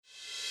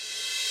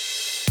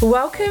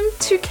Welcome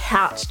to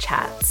Couch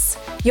Chats,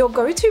 your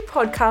go-to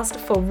podcast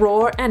for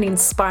raw and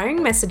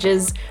inspiring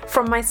messages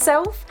from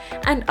myself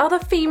and other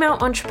female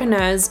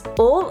entrepreneurs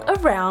all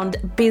around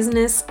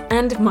business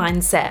and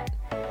mindset.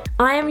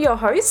 I am your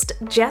host,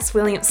 Jess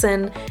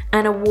Williamson,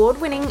 an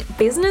award-winning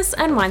business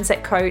and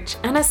mindset coach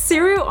and a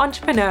serial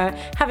entrepreneur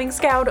having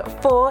scaled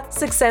 4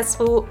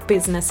 successful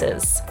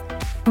businesses.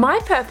 My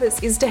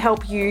purpose is to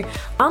help you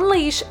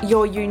unleash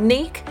your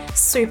unique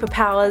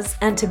superpowers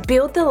and to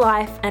build the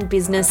life and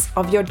business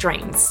of your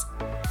dreams.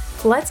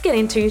 Let's get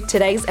into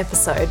today's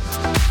episode.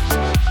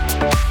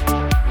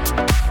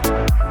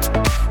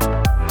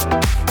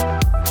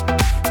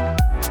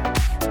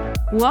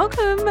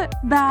 Welcome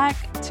back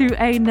to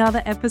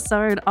another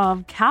episode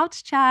of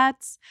Couch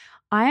Chats.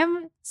 I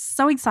am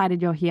so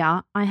excited you're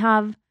here. I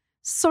have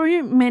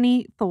so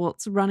many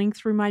thoughts running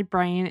through my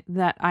brain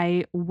that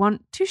I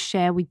want to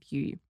share with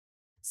you.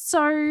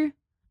 So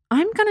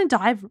I'm going to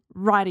dive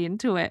right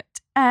into it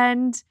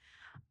and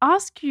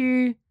ask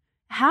you,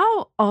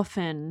 how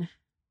often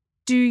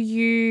do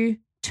you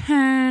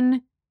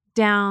turn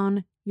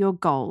down your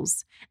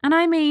goals? And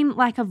I mean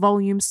like a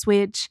volume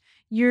switch.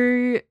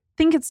 You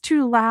think it's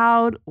too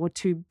loud or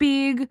too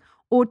big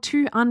or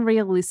too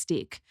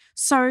unrealistic.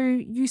 So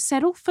you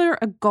settle for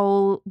a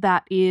goal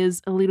that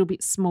is a little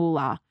bit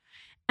smaller.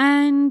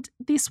 And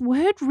this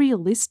word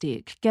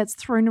realistic gets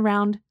thrown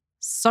around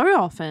so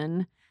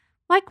often.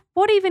 Like,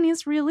 what even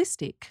is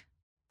realistic?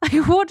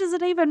 Like, what does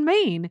it even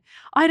mean?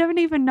 I don't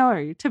even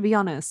know, to be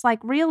honest. Like,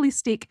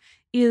 realistic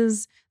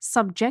is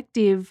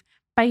subjective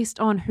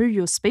based on who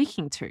you're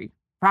speaking to,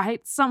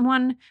 right?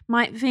 Someone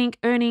might think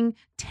earning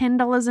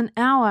 $10 an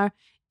hour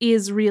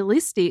is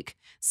realistic.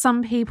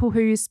 Some people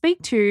who you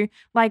speak to,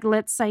 like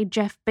let's say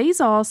Jeff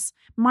Bezos,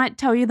 might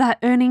tell you that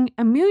earning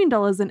 $1 million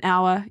an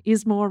hour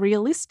is more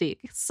realistic.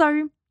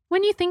 So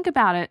when you think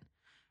about it,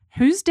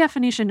 whose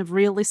definition of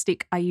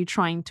realistic are you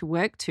trying to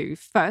work to,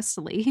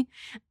 firstly?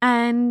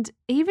 And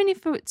even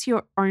if it's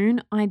your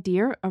own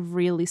idea of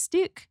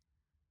realistic,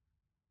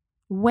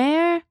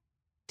 where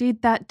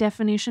did that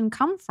definition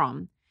come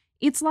from?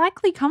 It's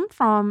likely come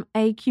from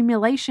a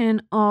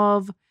accumulation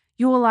of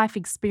your life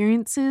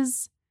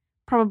experiences,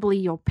 probably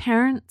your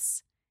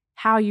parents,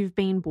 how you've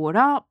been brought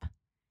up,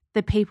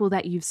 the people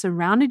that you've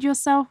surrounded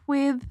yourself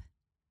with.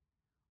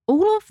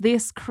 All of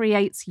this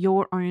creates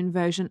your own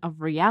version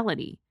of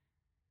reality.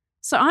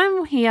 So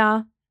I'm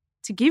here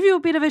to give you a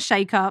bit of a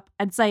shake-up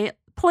and say,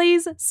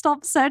 please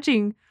stop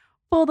searching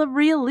for the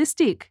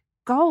realistic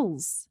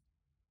goals.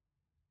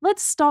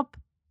 Let's stop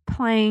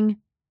playing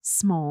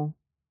small,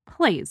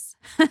 please.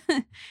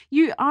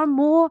 You are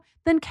more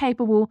than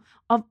capable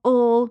of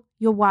all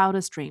your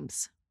wildest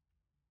dreams.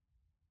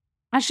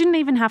 I shouldn't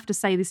even have to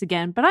say this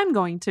again, but I'm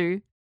going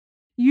to.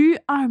 You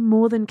are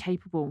more than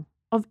capable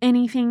of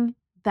anything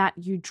that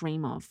you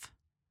dream of.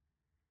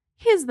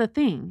 Here's the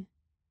thing.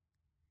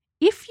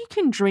 If you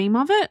can dream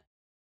of it,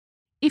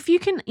 if you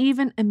can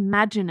even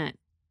imagine it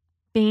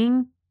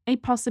being a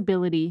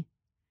possibility,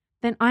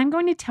 then I'm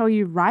going to tell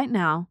you right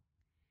now,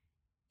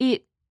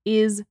 it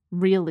is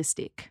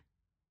realistic.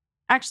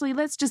 Actually,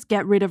 let's just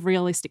get rid of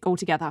realistic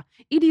altogether.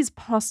 It is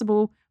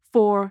possible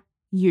for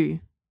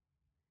you.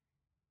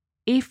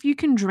 If you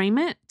can dream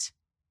it,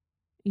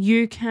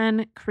 you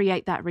can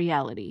create that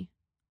reality.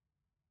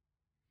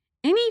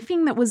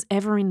 Anything that was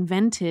ever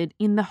invented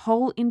in the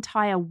whole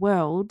entire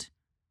world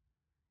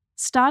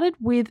started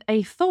with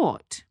a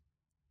thought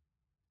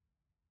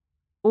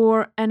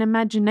or an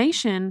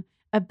imagination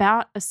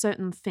about a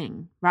certain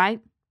thing, right?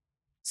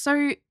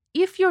 So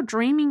if you're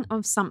dreaming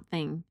of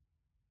something,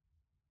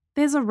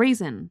 there's a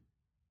reason.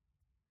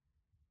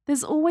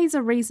 There's always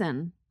a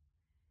reason.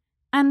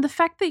 And the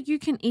fact that you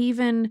can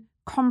even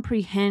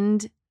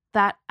comprehend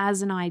that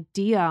as an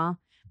idea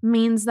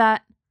means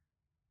that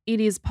it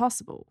is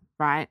possible,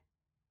 right?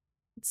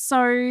 So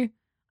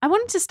I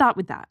wanted to start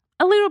with that.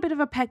 A little bit of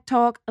a pep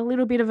talk, a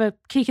little bit of a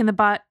kick in the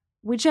butt,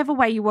 whichever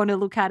way you want to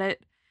look at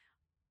it.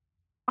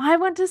 I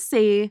want to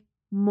see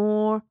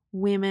more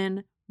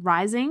women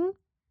rising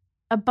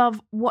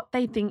above what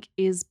they think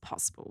is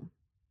possible.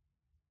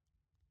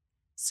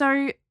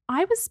 So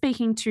I was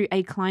speaking to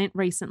a client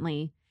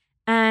recently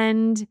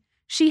and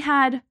she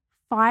had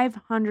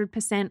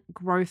 500%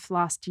 growth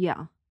last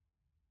year.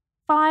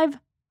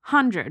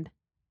 500%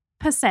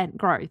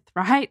 growth,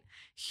 right?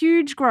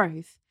 Huge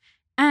growth.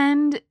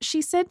 And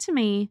she said to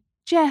me,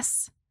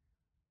 Jess,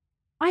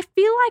 I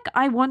feel like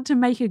I want to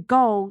make a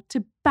goal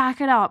to back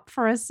it up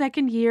for a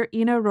second year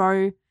in a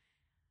row.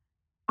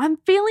 I'm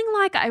feeling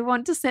like I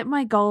want to set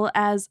my goal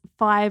as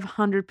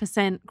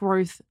 500%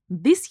 growth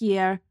this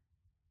year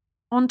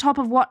on top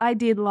of what I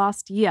did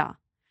last year.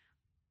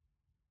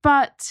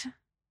 But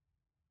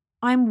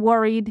I'm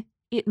worried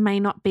it may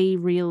not be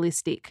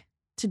realistic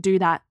to do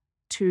that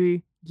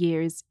 2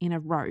 years in a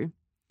row.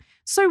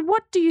 So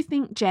what do you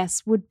think,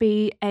 Jess, would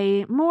be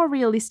a more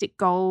realistic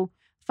goal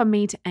for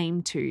me to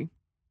aim to?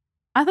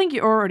 I think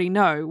you already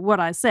know what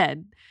I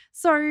said.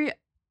 So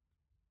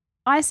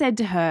I said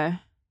to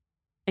her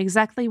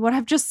exactly what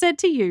I've just said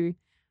to you.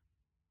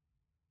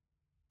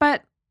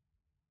 But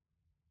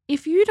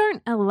if you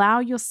don't allow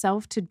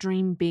yourself to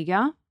dream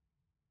bigger,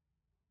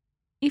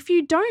 if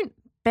you don't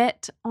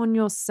bet on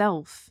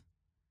yourself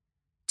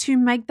to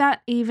make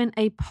that even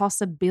a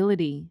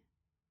possibility,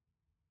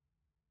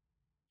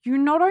 you're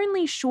not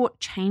only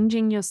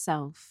shortchanging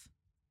yourself,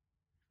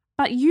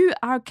 but you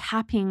are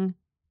capping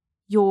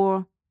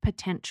your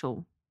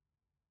potential.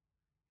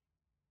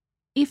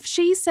 If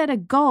she set a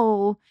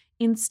goal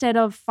instead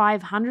of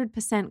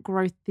 500%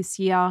 growth this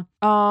year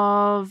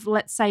of,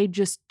 let's say,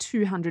 just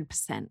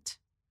 200%,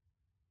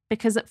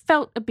 because it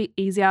felt a bit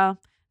easier,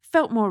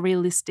 felt more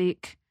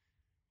realistic,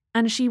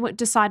 and she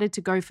decided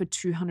to go for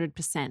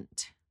 200%.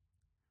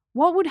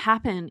 What would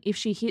happen if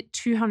she hit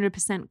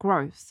 200%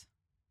 growth?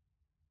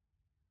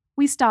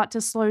 We start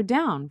to slow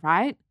down,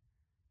 right?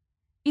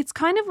 It's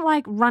kind of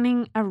like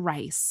running a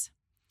race,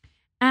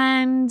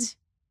 and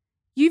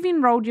you've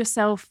enrolled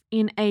yourself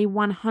in a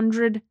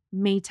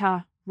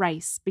 100-meter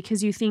race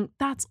because you think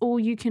that's all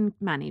you can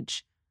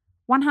manage.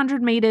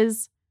 100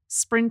 meters,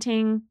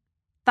 sprinting,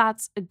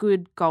 that's a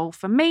good goal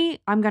for me.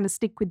 I'm going to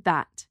stick with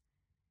that.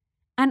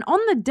 And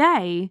on the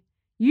day,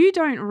 you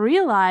don't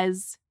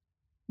realize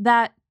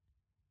that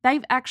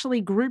they've actually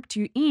grouped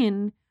you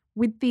in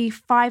with the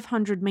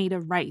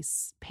 500-meter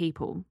race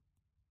people.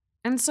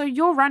 And so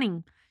you're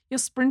running, you're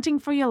sprinting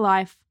for your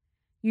life,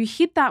 you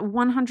hit that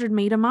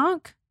 100-meter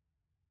mark,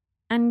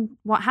 and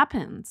what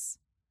happens?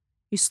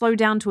 You slow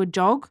down to a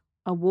jog,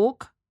 a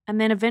walk,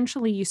 and then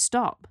eventually you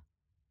stop.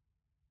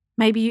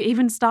 Maybe you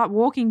even start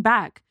walking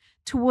back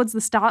towards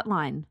the start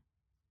line,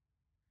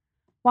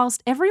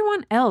 whilst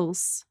everyone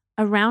else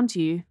around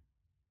you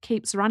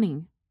keeps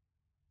running.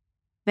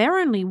 They're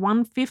only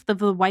 1/5 of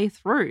the way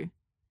through.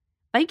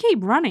 They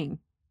keep running.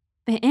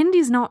 The end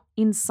is not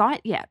in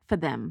sight yet for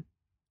them.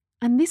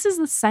 And this is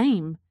the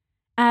same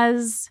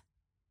as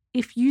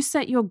if you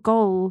set your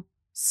goal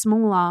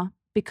smaller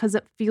because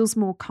it feels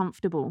more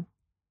comfortable,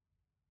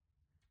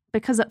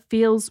 because it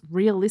feels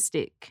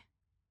realistic.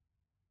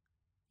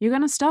 You're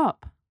going to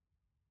stop.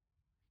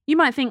 You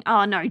might think,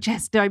 oh no,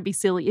 Jess, don't be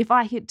silly. If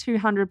I hit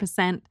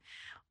 200%,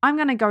 I'm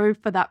going to go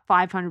for that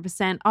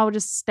 500%. I'll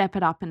just step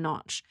it up a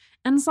notch.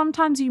 And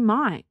sometimes you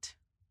might.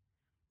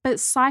 But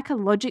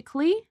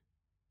psychologically,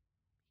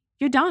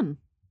 you're done.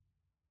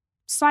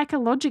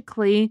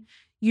 Psychologically,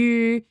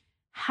 you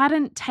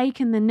hadn't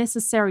taken the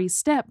necessary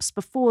steps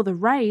before the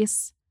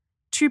race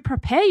to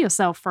prepare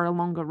yourself for a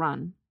longer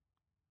run.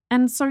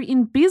 And so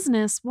in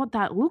business, what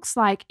that looks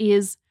like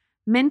is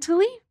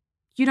mentally,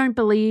 you don't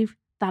believe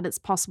that it's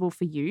possible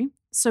for you.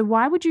 So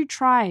why would you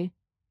try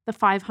the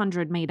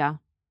 500 meter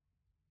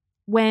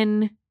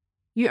when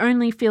you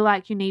only feel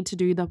like you need to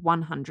do the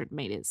 100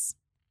 meters?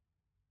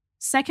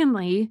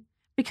 Secondly,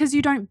 because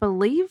you don't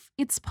believe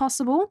it's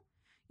possible,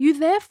 you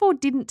therefore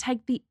didn't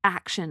take the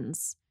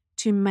actions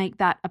to make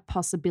that a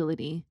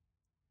possibility.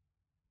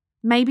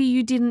 Maybe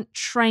you didn't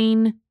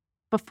train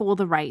before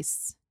the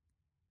race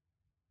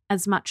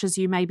as much as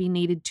you maybe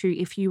needed to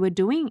if you were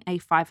doing a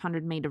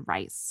 500-meter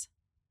race.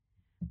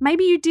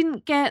 Maybe you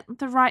didn't get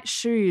the right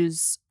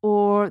shoes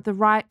or the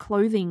right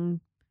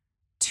clothing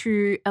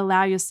to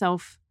allow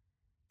yourself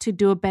to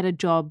do a better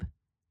job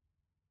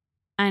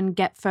and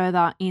get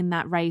further in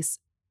that race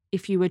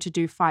if you were to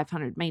do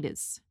 500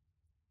 meters.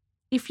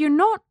 If you're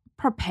not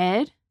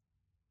prepared,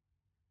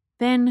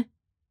 then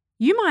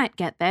you might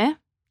get there.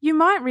 You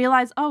might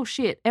realize, oh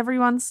shit,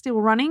 everyone's still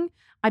running.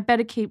 I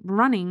better keep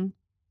running.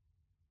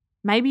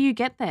 Maybe you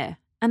get there,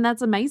 and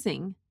that's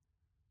amazing.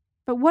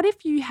 But what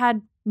if you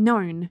had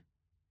known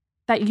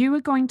that you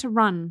were going to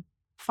run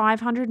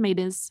 500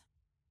 meters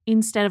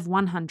instead of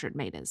 100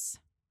 meters?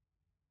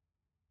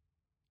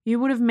 You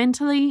would have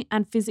mentally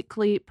and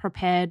physically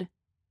prepared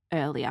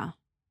earlier.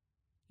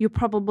 You'll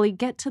probably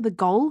get to the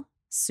goal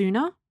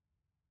sooner.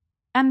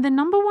 And the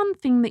number one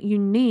thing that you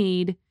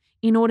need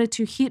in order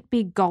to hit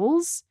big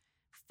goals,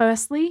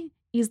 firstly,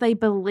 is the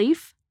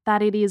belief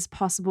that it is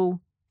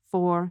possible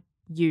for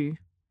you.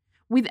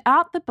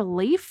 Without the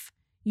belief,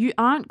 you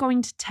aren't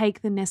going to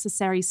take the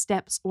necessary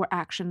steps or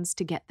actions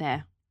to get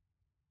there.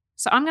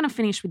 So I'm going to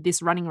finish with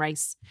this running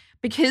race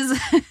because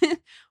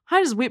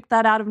I just whipped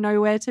that out of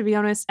nowhere, to be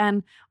honest,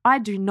 and I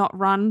do not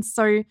run.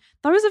 So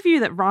those of you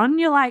that run,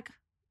 you're like,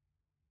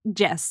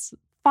 Jess,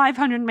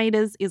 500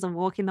 meters is a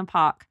walk in the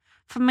park.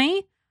 For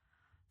me,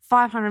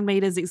 500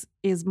 meters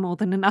is more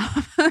than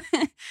enough.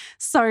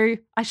 So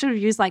I should have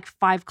used like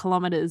 5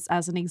 kilometers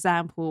as an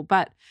example,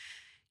 but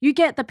you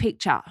get the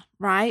picture,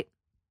 right?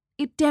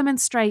 It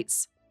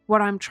demonstrates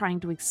what I'm trying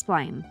to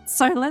explain.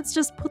 So let's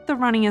just put the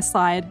running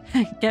aside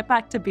and get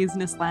back to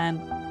business land.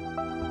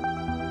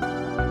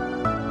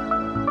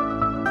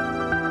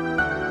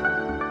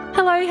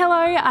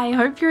 Hello. I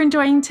hope you're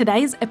enjoying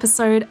today's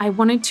episode. I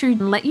wanted to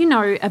let you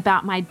know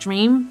about my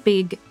Dream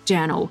Big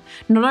journal.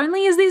 Not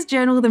only is this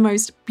journal the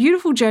most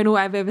beautiful journal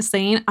I've ever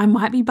seen, I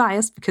might be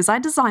biased because I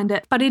designed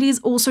it, but it is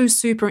also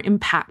super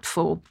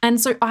impactful. And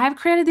so I've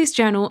created this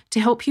journal to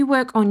help you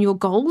work on your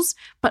goals,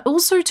 but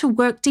also to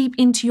work deep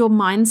into your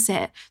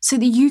mindset so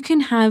that you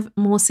can have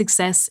more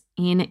success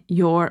in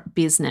your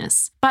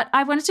business. But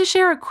I wanted to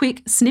share a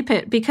quick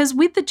snippet because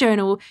with the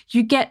journal,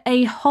 you get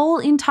a whole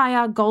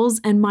entire goals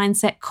and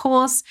mindset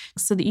course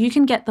so that you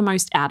can get the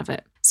most out of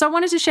it. So I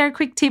wanted to share a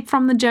quick tip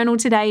from the journal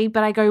today,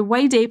 but I go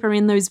way deeper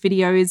in those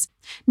videos.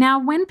 Now,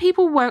 when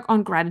people work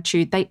on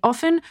gratitude, they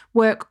often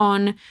work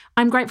on,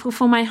 I'm grateful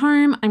for my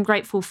home, I'm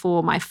grateful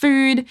for my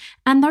food,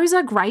 and those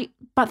are great,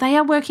 but they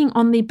are working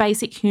on the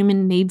basic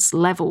human needs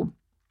level.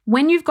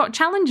 When you've got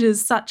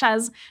challenges such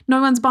as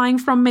no one's buying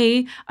from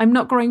me, I'm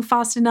not growing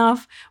fast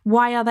enough,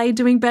 why are they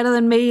doing better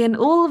than me, and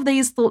all of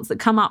these thoughts that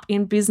come up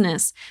in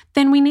business,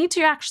 then we need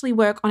to actually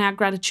work on our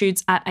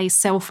gratitudes at a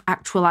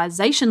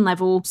self-actualization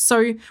level.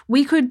 So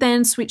we could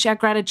then switch our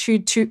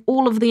gratitude to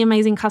all of the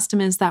amazing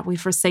customers that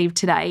we've received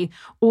today,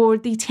 or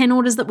the 10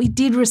 orders that we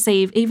did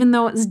receive, even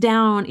though it's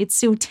down, it's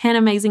still 10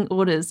 amazing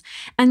orders.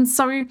 And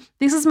so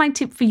this is my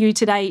tip for you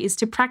today, is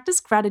to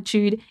practice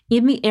gratitude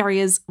in the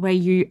areas where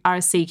you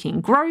are seeking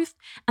growth.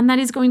 And that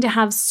is going to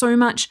have so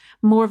much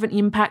more of an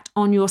impact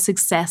on your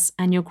success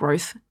and your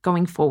growth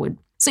going forward.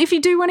 So if you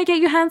do want to get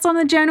your hands on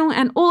the journal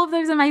and all of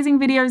those amazing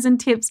videos and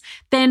tips,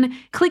 then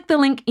click the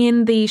link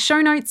in the show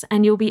notes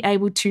and you'll be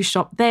able to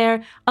shop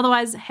there.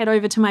 Otherwise, head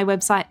over to my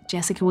website,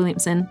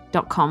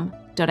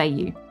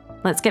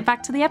 jessicawilliamson.com.au. Let's get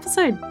back to the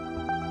episode.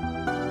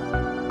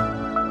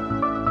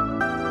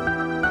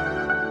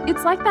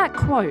 It's like that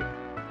quote.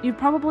 You've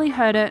probably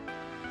heard it.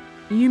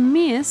 You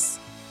miss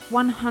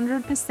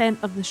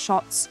 100% of the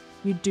shots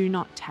you do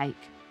not take.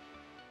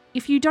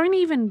 If you don't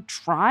even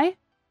try,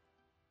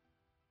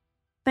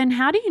 then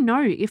how do you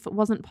know if it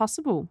wasn't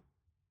possible?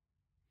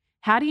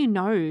 How do you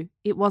know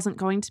it wasn't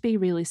going to be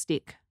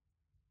realistic?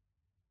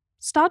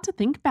 Start to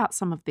think about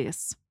some of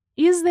this.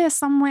 Is there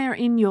somewhere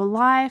in your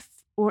life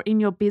or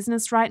in your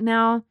business right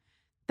now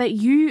that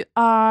you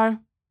are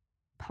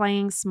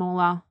playing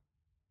smaller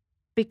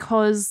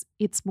because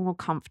it's more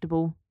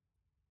comfortable?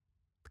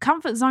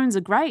 Comfort zones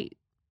are great.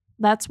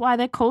 That's why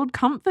they're called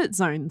comfort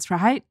zones,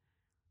 right?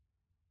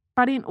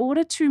 But in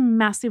order to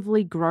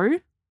massively grow,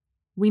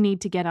 we need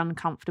to get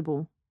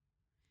uncomfortable.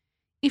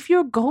 If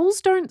your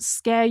goals don't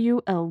scare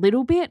you a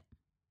little bit,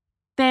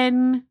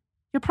 then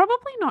you're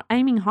probably not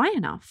aiming high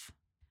enough.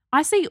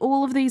 I see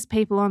all of these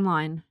people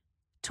online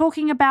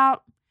talking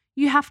about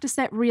you have to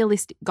set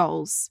realistic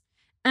goals.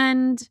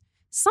 And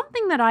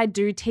something that I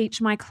do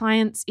teach my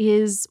clients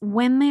is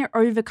when they're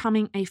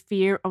overcoming a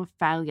fear of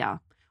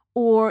failure,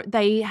 or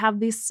they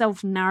have this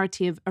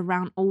self-narrative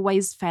around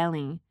always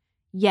failing.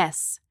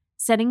 Yes,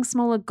 setting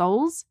smaller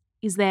goals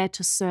is there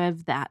to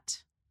serve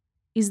that,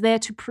 is there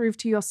to prove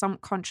to your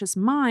subconscious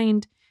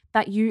mind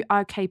that you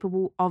are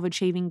capable of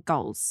achieving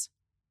goals.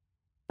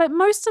 But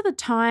most of the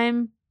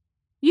time,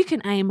 you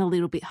can aim a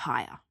little bit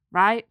higher,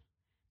 right?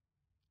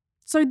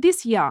 So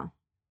this year,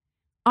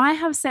 I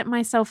have set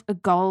myself a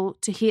goal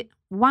to hit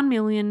 $1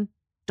 million.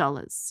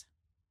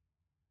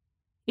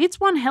 It's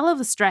one hell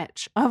of a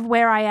stretch of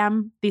where I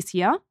am this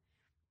year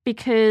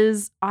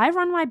because I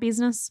run my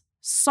business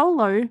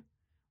solo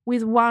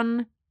with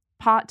one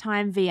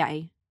part-time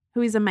VA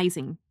who is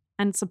amazing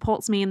and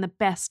supports me in the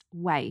best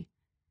way.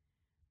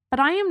 But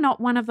I am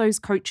not one of those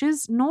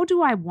coaches, nor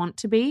do I want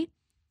to be,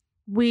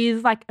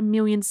 with like a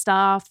million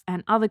staff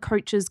and other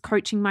coaches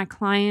coaching my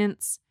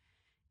clients.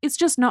 It's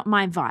just not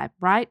my vibe,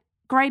 right?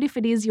 Great if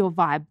it is your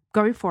vibe,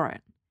 go for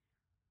it.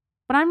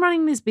 But I'm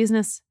running this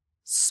business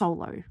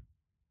solo.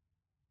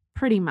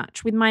 Pretty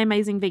much, with my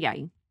amazing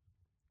VA.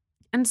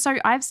 And so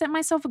I've set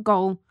myself a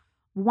goal,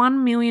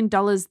 $1 million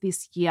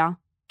this year,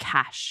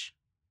 cash.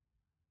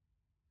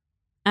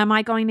 Am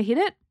I going to hit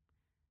it?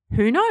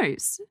 Who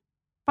knows?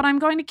 But I'm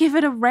going to give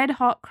it a red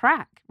hot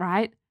crack,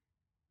 right?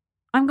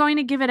 I'm going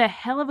to give it a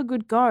hell of a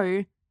good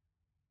go,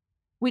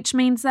 which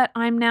means that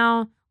I'm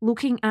now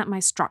looking at my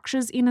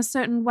structures in a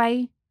certain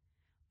way.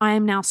 I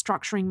am now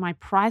structuring my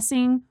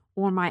pricing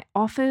or my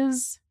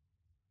offers.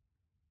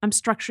 I'm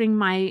structuring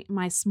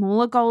my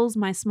smaller goals,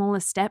 my smaller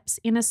steps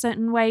in a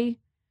certain way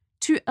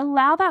to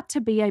allow that to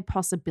be a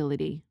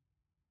possibility.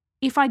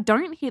 If I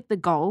don't hit the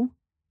goal,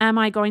 am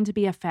I going to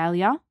be a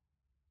failure?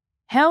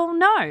 Hell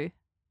no.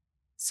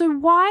 So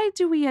why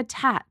do we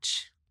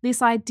attach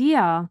this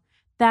idea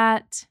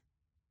that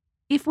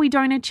if we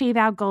don't achieve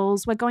our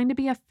goals, we're going to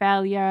be a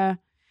failure,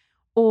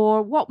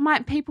 or what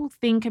might people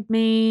think of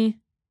me?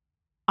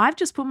 I've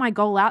just put my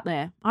goal out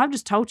there. I've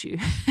just told you.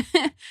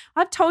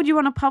 I've told you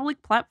on a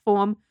public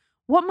platform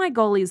what my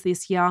goal is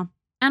this year,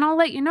 and I'll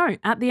let you know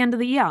at the end of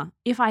the year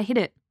if I hit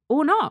it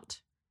or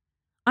not.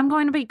 I'm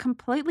going to be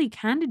completely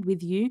candid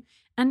with you,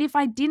 and if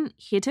I didn't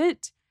hit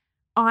it,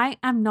 I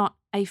am not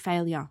a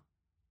failure,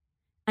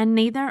 and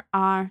neither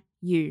are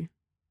you.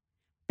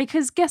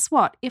 Because guess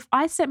what? If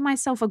I set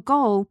myself a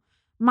goal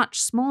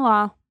much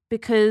smaller,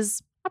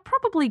 because I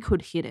probably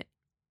could hit it.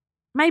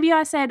 Maybe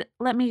I said,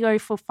 let me go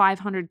for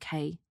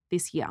 500K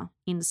this year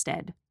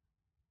instead.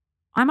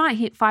 I might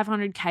hit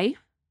 500K,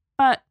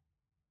 but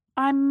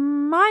I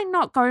might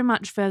not go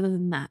much further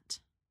than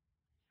that.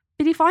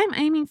 But if I'm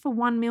aiming for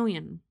 1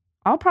 million,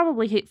 I'll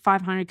probably hit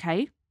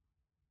 500K.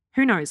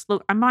 Who knows?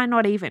 Look, I might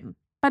not even,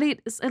 but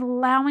it's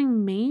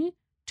allowing me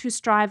to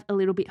strive a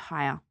little bit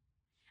higher,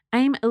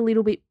 aim a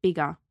little bit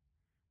bigger,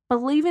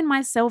 believe in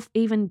myself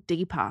even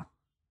deeper,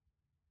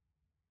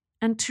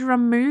 and to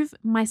remove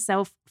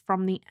myself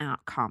from the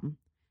outcome.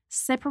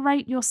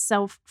 Separate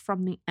yourself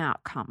from the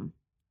outcome.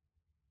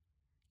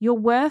 Your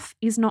worth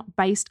is not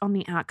based on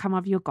the outcome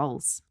of your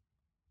goals.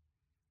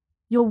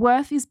 Your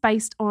worth is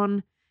based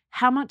on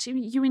how much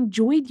you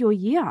enjoyed your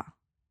year,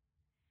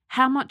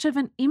 how much of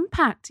an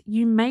impact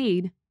you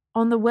made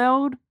on the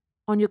world,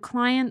 on your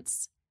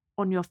clients,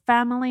 on your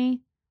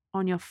family,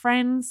 on your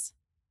friends.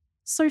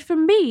 So for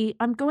me,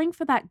 I'm going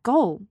for that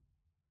goal,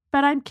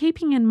 but I'm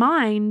keeping in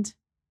mind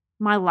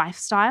my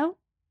lifestyle,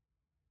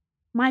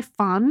 my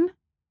fun,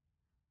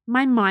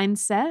 my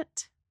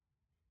mindset.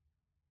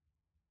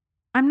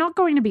 I'm not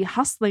going to be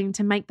hustling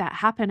to make that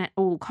happen at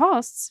all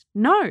costs.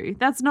 No,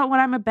 that's not what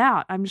I'm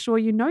about. I'm sure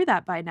you know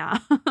that by now.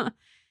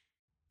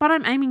 But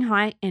I'm aiming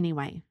high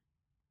anyway.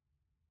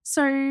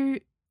 So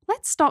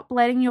let's stop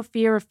letting your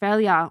fear of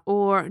failure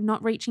or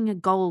not reaching a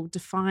goal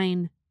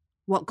define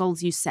what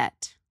goals you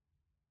set.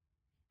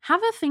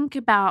 Have a think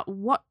about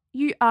what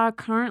you are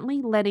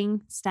currently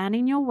letting stand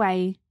in your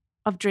way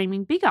of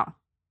dreaming bigger,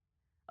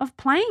 of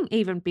playing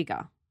even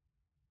bigger.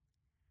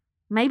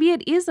 Maybe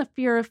it is a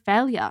fear of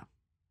failure.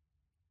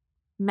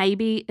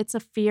 Maybe it's a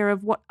fear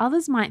of what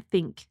others might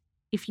think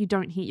if you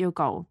don't hit your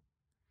goal.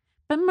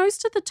 But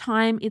most of the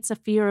time, it's a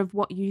fear of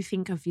what you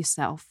think of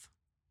yourself.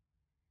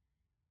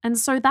 And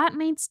so that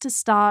needs to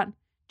start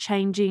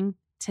changing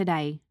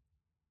today.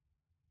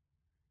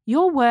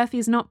 Your worth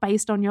is not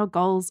based on your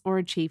goals or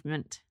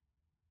achievement.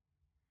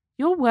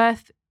 Your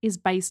worth is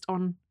based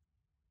on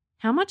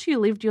how much you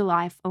lived your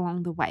life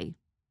along the way.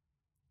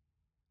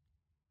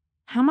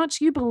 How much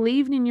you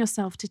believed in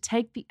yourself to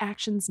take the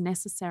actions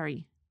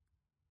necessary.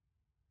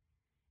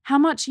 How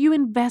much you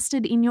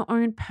invested in your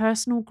own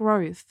personal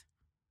growth,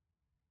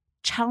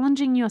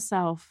 challenging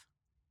yourself,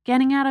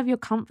 getting out of your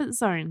comfort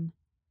zone.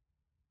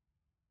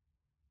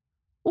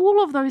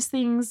 All of those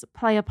things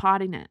play a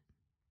part in it.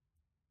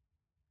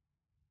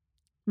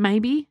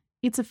 Maybe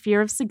it's a fear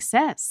of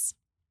success.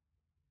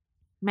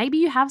 Maybe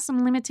you have some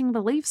limiting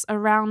beliefs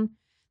around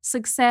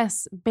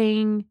success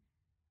being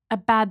a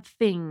bad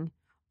thing,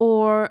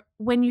 or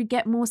when you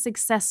get more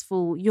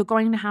successful, you're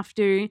going to have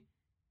to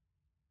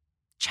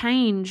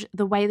change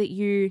the way that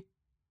you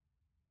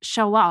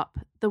show up,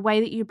 the way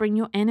that you bring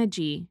your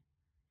energy.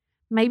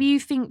 Maybe you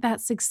think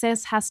that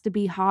success has to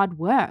be hard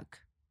work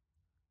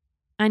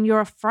and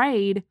you're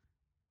afraid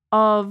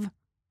of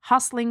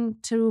hustling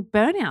to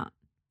burnout.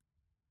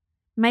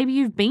 Maybe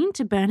you've been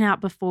to burnout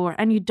before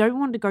and you don't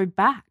want to go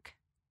back.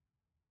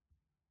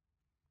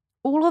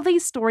 All of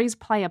these stories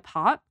play a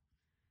part,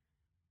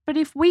 but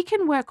if we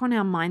can work on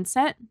our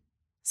mindset,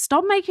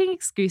 stop making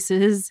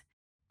excuses,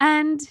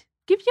 and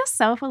give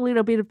yourself a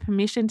little bit of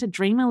permission to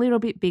dream a little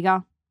bit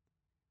bigger,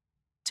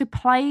 to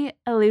play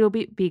a little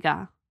bit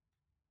bigger.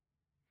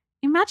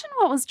 Imagine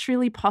what was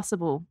truly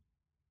possible.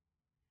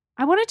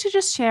 I wanted to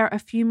just share a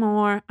few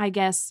more,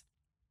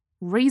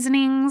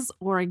 reasonings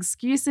or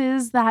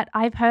excuses that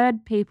I've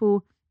heard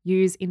people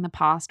use in the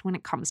past when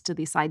it comes to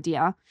this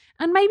idea.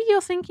 And maybe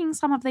you're thinking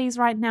some of these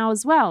right now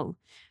as well.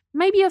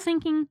 Maybe you're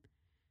thinking,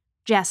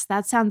 Jess,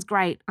 that sounds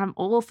great. I'm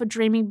all for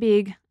dreaming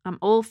big. I'm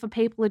all for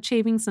people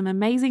achieving some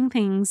amazing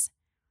things.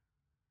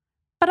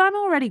 But I'm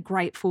already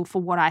grateful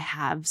for what I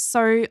have.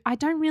 So I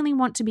don't really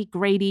want to be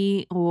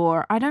greedy,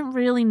 or I don't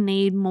really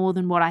need more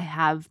than what I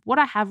have. What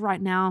I have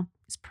right now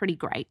is pretty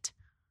great.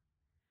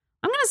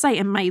 I'm going to say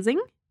amazing.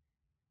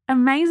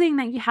 Amazing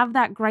that you have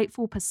that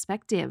grateful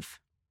perspective.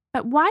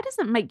 But why does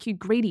it make you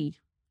greedy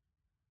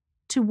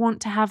to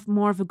want to have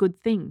more of a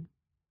good thing?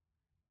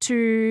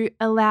 To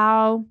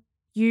allow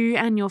you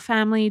and your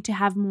family to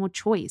have more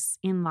choice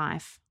in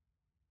life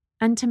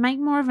and to make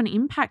more of an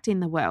impact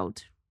in the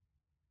world?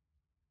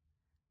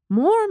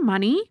 More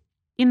money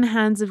in the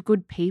hands of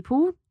good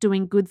people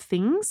doing good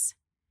things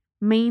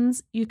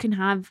means you can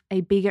have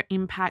a bigger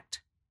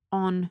impact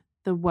on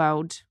the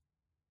world.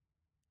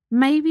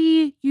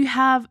 Maybe you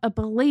have a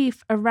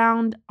belief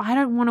around, I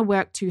don't want to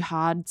work too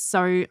hard,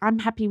 so I'm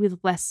happy with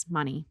less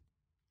money,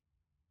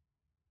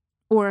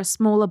 or a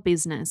smaller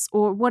business,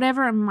 or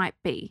whatever it might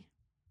be.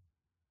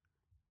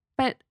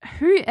 But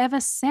whoever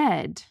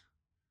said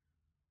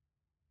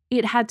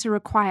it had to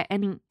require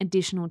any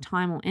additional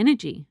time or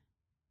energy?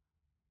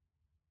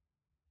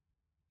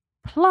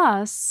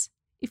 Plus,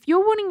 if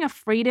you're wanting a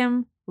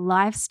freedom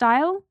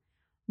lifestyle,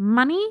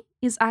 money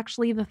is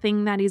actually the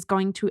thing that is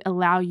going to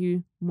allow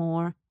you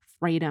more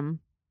freedom,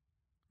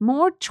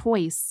 more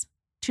choice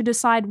to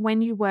decide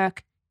when you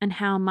work and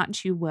how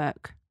much you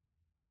work.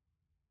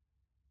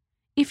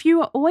 If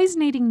you are always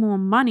needing more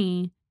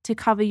money to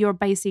cover your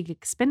basic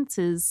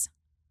expenses,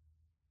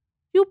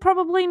 you'll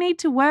probably need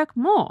to work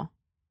more.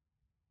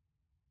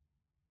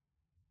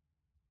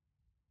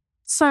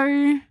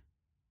 So,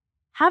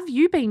 have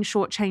you been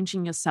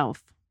shortchanging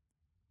yourself?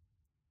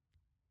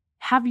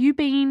 Have you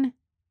been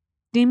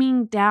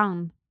dimming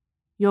down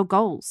your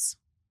goals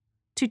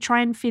to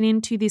try and fit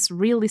into this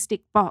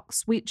realistic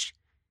box, which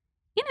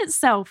in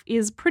itself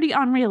is pretty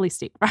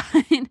unrealistic,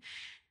 right?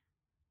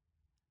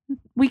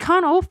 we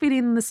can't all fit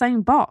in the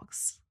same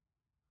box.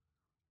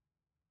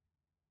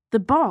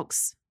 The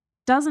box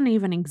doesn't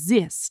even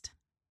exist.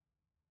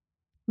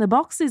 The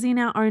box is in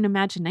our own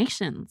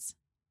imaginations.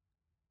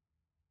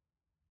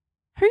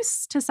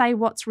 Who's to say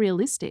what's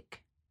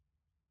realistic?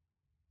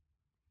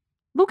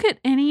 Look at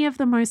any of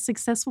the most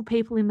successful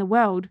people in the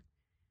world.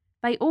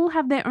 They all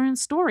have their own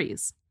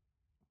stories.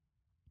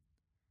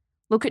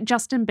 Look at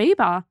Justin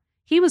Bieber.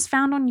 He was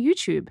found on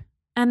YouTube,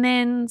 and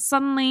then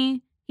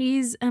suddenly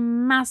he's a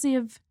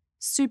massive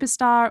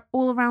superstar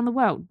all around the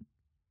world.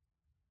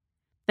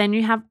 Then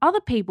you have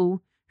other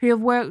people who have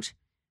worked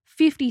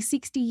 50,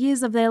 60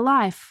 years of their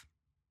life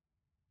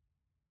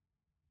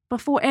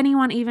before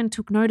anyone even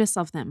took notice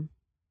of them.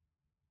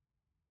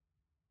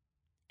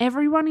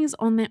 Everyone is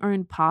on their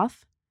own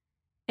path.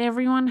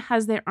 Everyone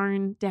has their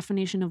own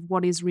definition of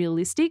what is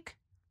realistic.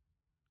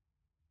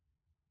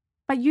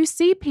 But you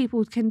see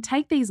people can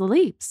take these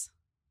leaps.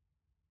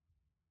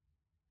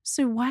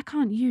 So why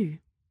can't you?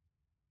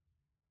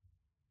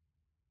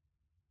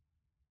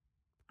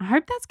 I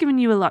hope that's given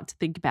you a lot to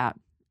think about.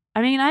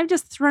 I mean, I've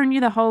just thrown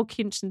you the whole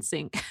kitchen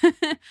sink.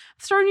 I've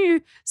thrown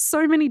you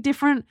so many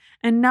different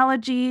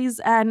analogies,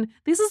 and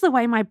this is the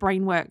way my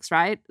brain works,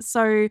 right?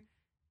 So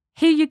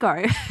here you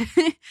go.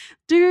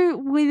 Do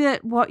with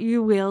it what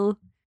you will.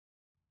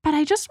 But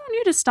I just want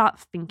you to start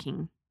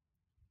thinking.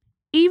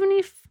 Even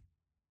if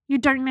you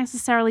don't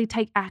necessarily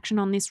take action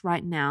on this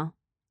right now,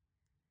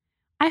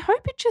 I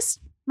hope it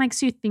just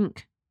makes you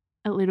think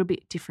a little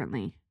bit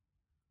differently.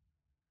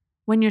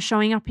 When you're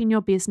showing up in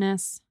your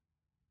business,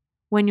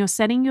 when you're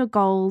setting your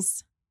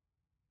goals,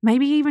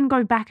 maybe even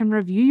go back and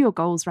review your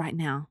goals right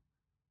now.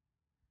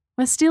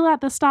 We're still at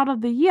the start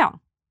of the year.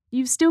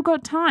 You've still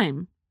got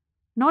time.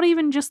 Not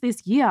even just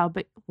this year,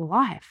 but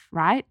life,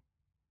 right?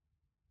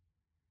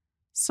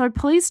 So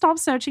please stop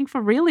searching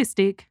for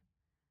realistic.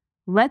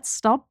 Let's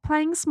stop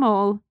playing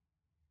small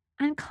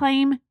and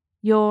claim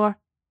your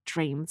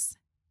dreams.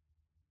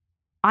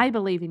 I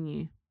believe in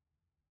you.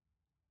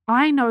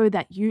 I know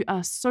that you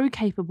are so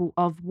capable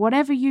of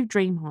whatever you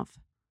dream of.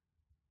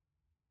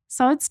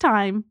 So it's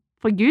time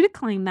for you to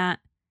claim that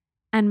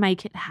and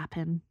make it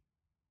happen.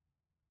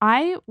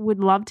 I would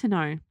love to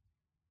know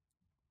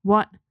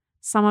what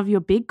some of your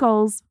big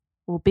goals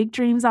or big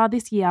dreams are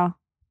this year.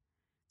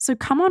 So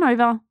come on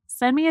over,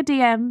 send me a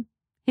DM,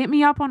 hit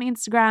me up on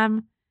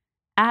Instagram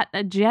at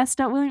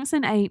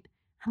jess.williamson8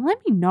 and let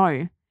me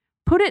know.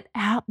 Put it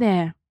out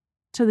there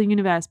to the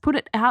universe. Put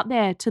it out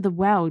there to the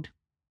world.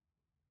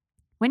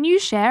 When you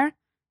share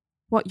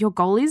what your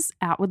goal is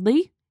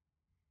outwardly,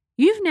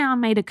 you've now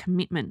made a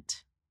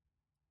commitment.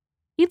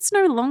 It's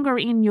no longer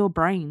in your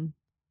brain.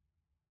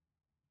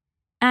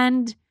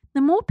 And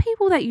the more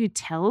people that you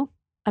tell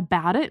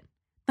about it,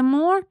 the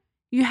more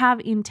you have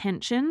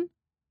intention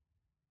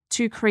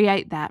to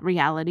create that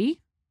reality.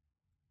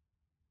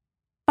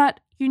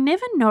 But you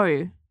never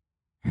know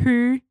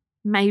who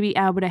may be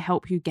able to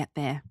help you get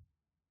there.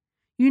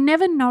 You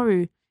never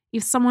know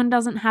if someone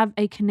doesn't have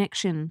a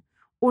connection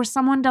or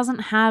someone doesn't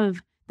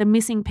have the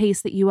missing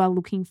piece that you are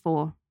looking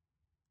for.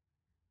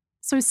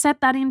 So set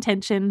that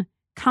intention,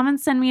 come and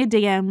send me a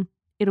DM.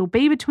 It'll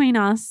be between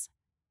us.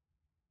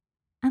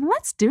 And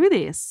let's do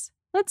this.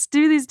 Let's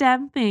do this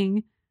damn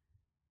thing.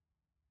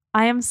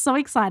 I am so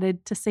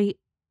excited to see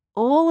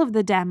all of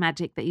the damn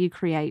magic that you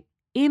create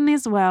in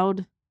this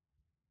world.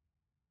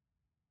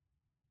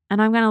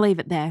 And I'm going to leave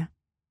it there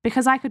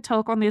because I could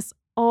talk on this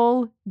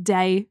all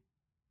day.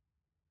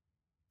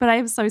 But I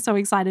am so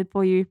excited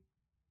for you.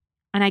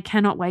 And I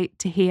cannot wait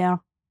to hear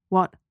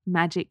what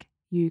magic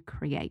you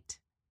create.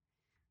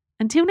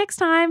 Until next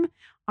time,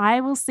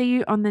 I will see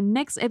you on the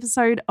next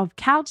episode of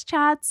Couch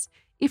Chats.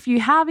 If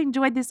you have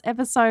enjoyed this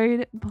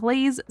episode,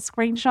 please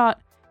screenshot,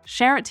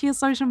 share it to your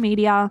social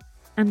media,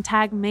 and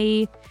tag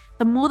me.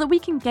 The more that we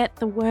can get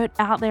the word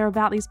out there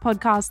about these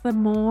podcasts, the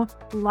more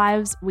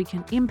lives we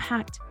can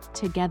impact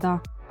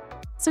together.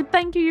 So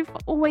thank you for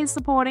always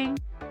supporting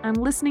and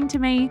listening to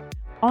me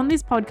on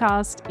this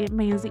podcast. It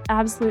means the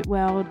absolute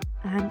world,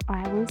 and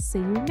I will see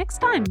you next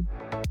time.